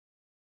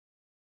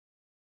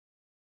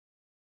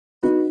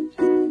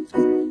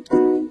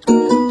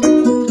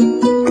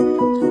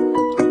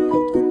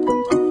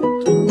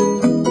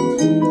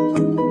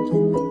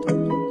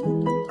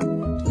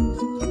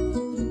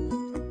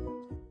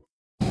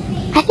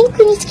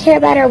service care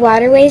about our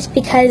waterways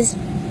because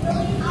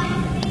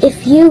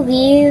if you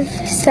leave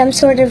some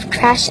sort of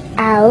trash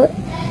out,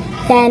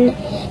 then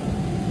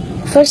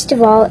first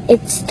of all,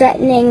 it's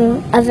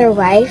threatening other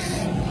life,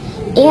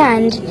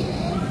 and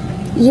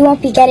you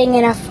won't be getting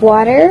enough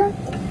water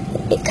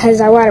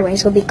because our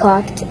waterways will be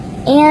clogged.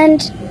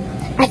 And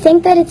I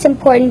think that it's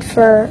important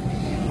for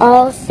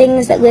all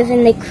things that live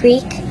in the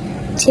creek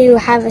to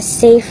have a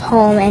safe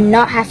home and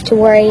not have to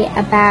worry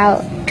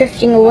about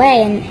drifting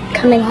away and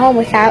coming home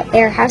without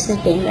their houses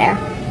being there.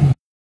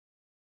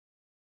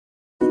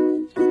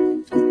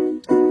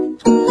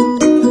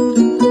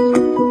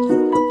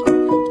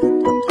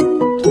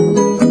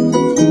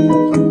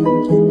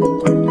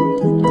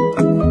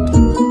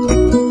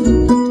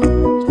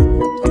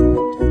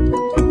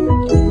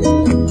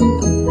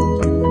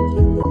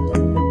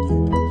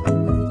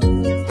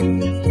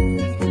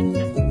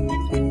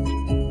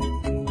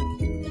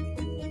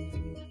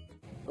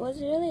 It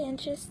was really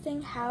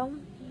interesting how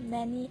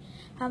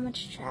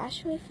much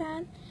trash we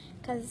found,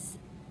 because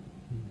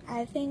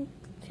I think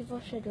people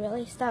should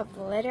really stop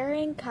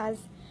littering because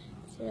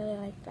it's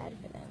really bad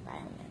for the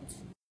environment.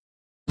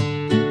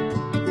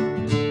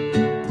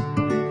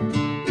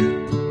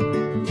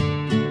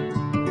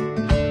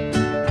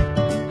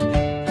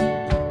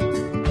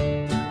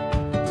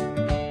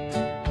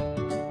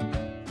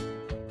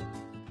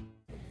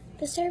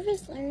 The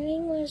service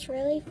learning was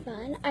really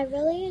fun. I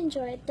really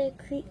enjoyed the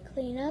creek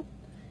cleanup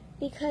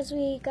because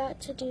we got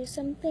to do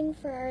something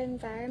for our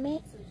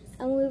environment,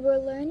 and we were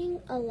learning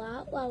a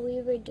lot while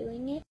we were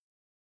doing it.